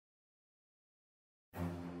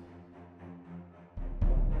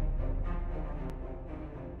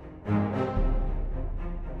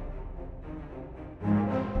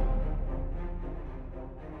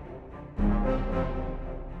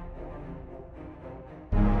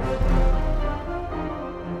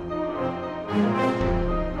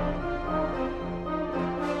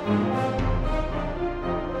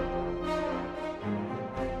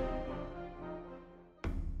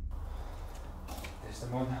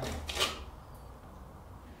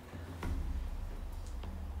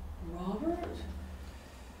Robert?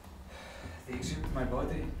 They exhumed my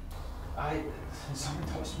body. Someone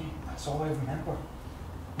touched me. That's all I remember.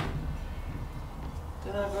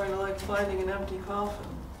 They're not very like finding an empty coffin.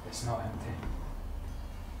 It's not empty.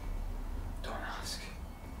 Don't ask.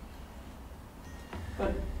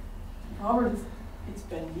 But, Robert, it's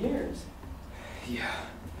been years. Yeah.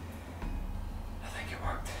 I think it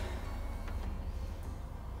worked.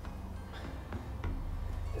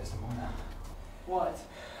 Desdemona. What?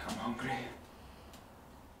 I'm hungry.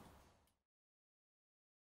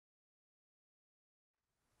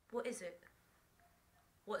 What is it?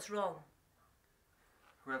 What's wrong?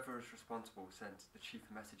 Whoever is responsible sent the chief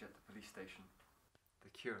a message at the police station. The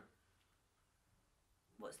cure.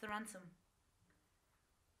 What's the ransom?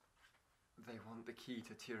 They want the key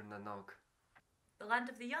to Tir na Nog. The land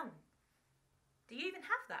of the young? Do you even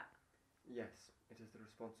have that? Yes, it is the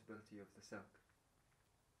responsibility of the Selk.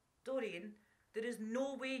 Dorian, there is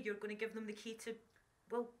no way you're going to give them the key to,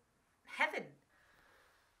 well, heaven.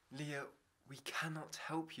 Leah, we cannot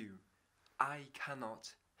help you. I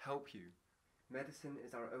cannot help you. Medicine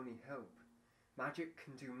is our only help. Magic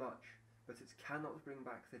can do much, but it cannot bring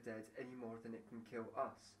back the dead any more than it can kill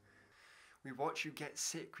us. We watch you get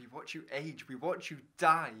sick, we watch you age, we watch you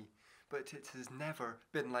die, but it has never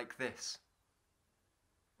been like this.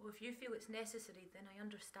 Well, if you feel it's necessary, then I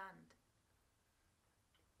understand.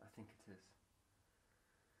 I think it is.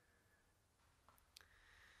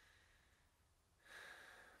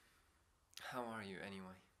 How are you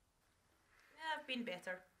anyway? Yeah, I've been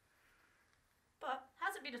better. But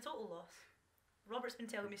hasn't been a total loss. Robert's been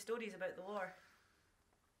telling me stories about the war.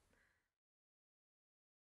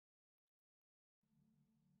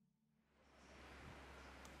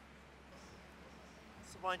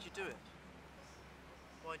 So why'd you do it?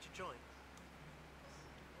 Why'd you join?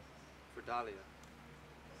 For Dahlia,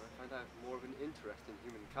 I find out more of an interest in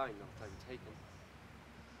humankind now that I'm taken.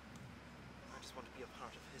 I just want to be a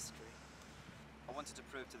part of history. I wanted to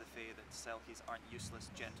prove to the Fae that Selkies aren't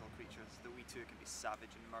useless, gentle creatures, that we too can be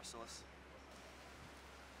savage and merciless.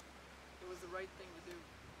 It was the right thing to do.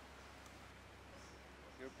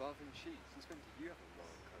 You're above and she. Since when do you have a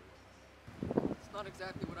moral code? It's not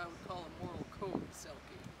exactly what I would call a moral code,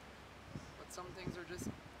 Selkie. But some things are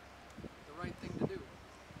just the right thing to do.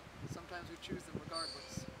 Sometimes we choose them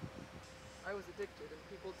regardless. I was addicted and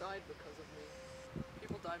people died because of me.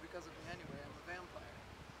 People die because of me anyway, I'm a vampire.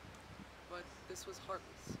 But this was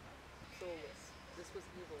heartless, soulless. This was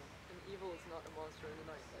evil, and evil is not a monster in the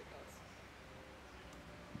night like us.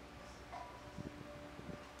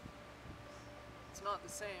 It's not the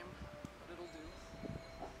same, but it'll do.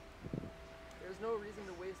 There's no reason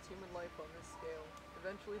to waste human life on this scale.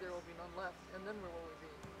 Eventually there will be none left, and then where will we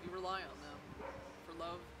be? We rely on them. For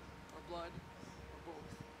love, or blood, or both.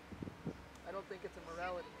 I don't think it's a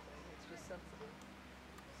morality thing, it's just sensible.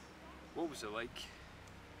 What was it like?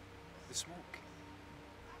 The smoke?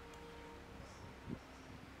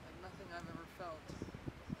 Like nothing I've ever felt.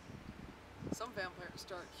 Some vampires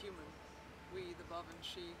start human. We, the Bub and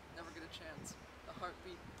she, never get a chance. The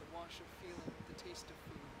heartbeat, the wash of feeling, the taste of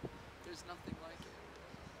food. There's nothing like it.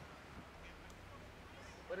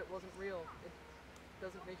 But it wasn't real. It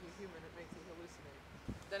doesn't make you human, it makes you hallucinate.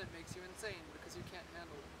 Then it makes you insane because you can't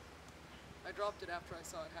handle it. I dropped it after I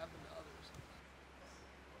saw it happen to others.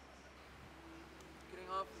 Getting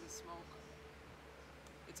off of the smoke.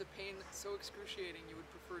 It's a pain so excruciating you would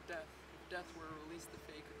prefer death, if death were a release the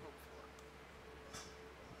Fae could hope for.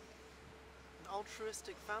 An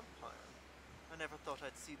altruistic vampire? I never thought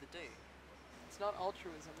I'd see the day. It's not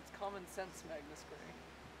altruism, it's common sense, Magnus Grey.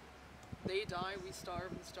 They die, we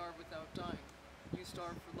starve, and starve without dying. You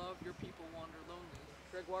starve for love, your people wander lonely.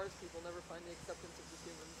 Gregoire's people never find the acceptance of the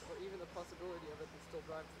humans, or even the possibility of it that still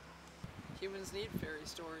drives them. Humans need fairy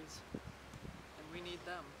stories. We need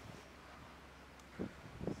them.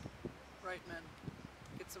 Right, men.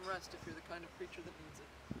 Get some rest if you're the kind of creature that needs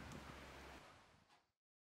it.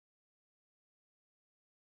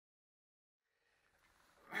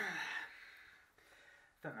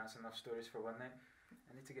 I think that's enough stories for one night.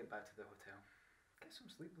 I need to get back to the hotel. Get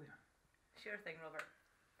some sleep, Leah. Sure thing, Robert.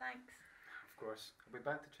 Thanks. Of course. I'll be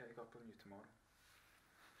back to check up on you tomorrow.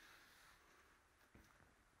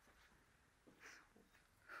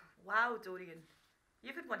 Wow, Dorian.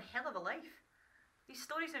 You've had one hell of a life. These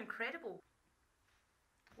stories are incredible.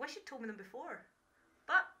 Wish you'd told me them before.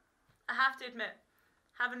 But I have to admit,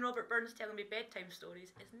 having Robert Burns telling me bedtime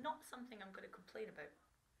stories is not something I'm going to complain about.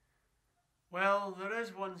 Well, there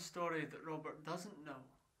is one story that Robert doesn't know.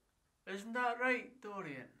 Isn't that right,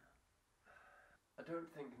 Dorian? I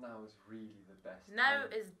don't think now is really the best Now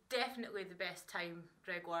time. is definitely the best time,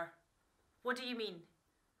 Gregoire. What do you mean?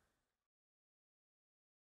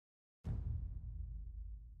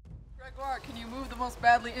 Gregoire, can you move the most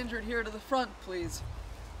badly injured here to the front, please?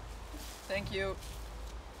 Thank you.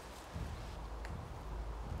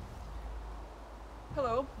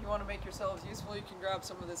 Hello, you want to make yourselves useful? You can grab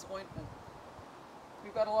some of this ointment.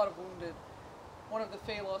 We've got a lot of wounded. One of the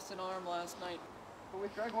Fae lost an arm last night. But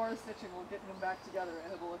with Gregoire's stitching, we'll get him back together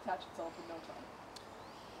and it will attach itself in no time.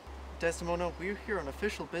 Desdemona, we're here on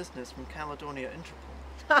official business from Caledonia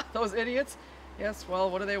Interpol. Ha! Those idiots? Yes, well,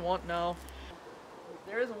 what do they want now?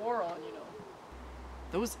 There is a war on, you know.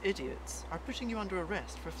 Those idiots are putting you under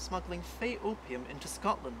arrest for smuggling Fae opium into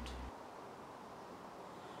Scotland.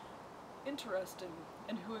 Interesting.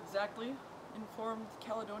 And who exactly informed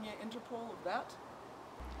Caledonia Interpol of that?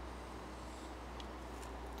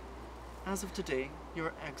 As of today, you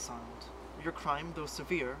are exiled. Your crime, though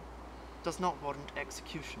severe, does not warrant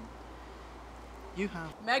execution. You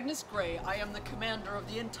have... Magnus Grey, I am the commander of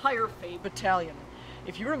the entire Fae battalion.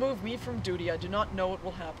 If you remove me from duty, I do not know what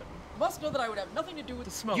will happen. You must know that I would have nothing to do with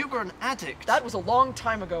the smoke. You were an addict! That was a long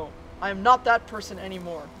time ago. I am not that person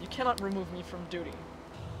anymore. You cannot remove me from duty.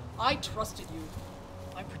 I trusted you.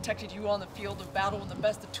 I protected you on the field of battle, and the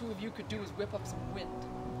best the two of you could do is whip up some wind.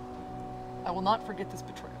 I will not forget this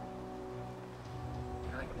betrayal.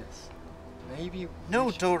 Magnus, maybe...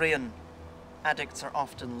 No, Dorian! Addicts are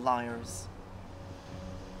often liars.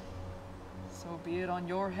 So be it on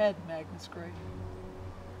your head, Magnus Grey.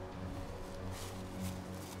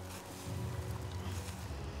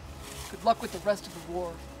 Good luck with the rest of the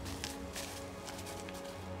war.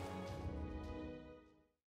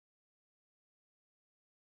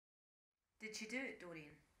 Did she do it,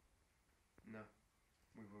 Dorian? No,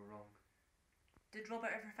 we were wrong. Did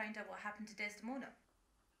Robert ever find out what happened to Desdemona?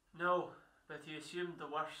 No, but he assumed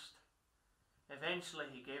the worst. Eventually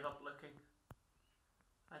he gave up looking.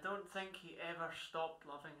 I don't think he ever stopped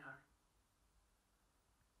loving her.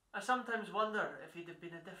 I sometimes wonder if he'd have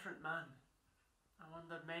been a different man. I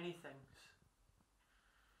wondered many things.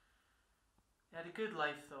 He had a good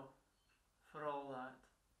life though, for all that.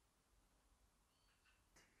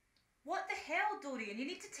 What the hell, Dorian? You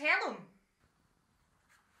need to tell him.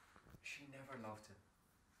 She never loved him.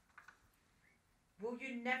 Will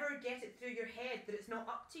you never get it through your head that it's not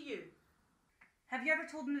up to you? Have you ever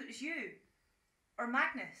told him that it was you? Or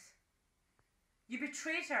Magnus? You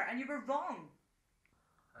betrayed her and you were wrong.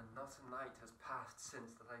 And not a night has passed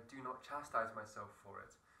since that I do not chastise myself for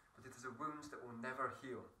it, but it is a wound that will never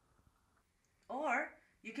heal. Or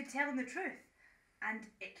you could tell him the truth and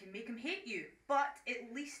it can make him hate you, but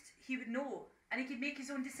at least he would know and he could make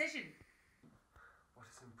his own decision. What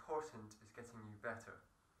is important is getting you better.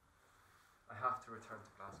 I have to return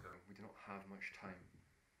to Glasgow. We do not have much time.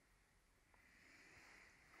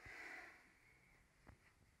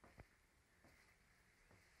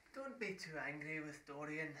 Don't be too angry with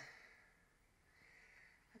Dorian.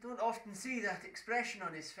 I don't often see that expression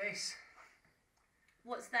on his face.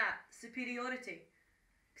 What's that? Superiority?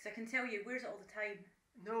 Because I can tell you, he wears it all the time.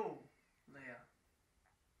 No, Leah.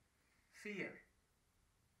 Fear.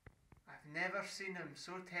 I've never seen him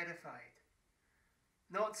so terrified.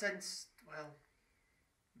 Not since, well,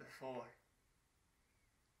 before.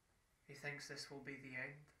 He thinks this will be the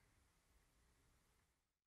end.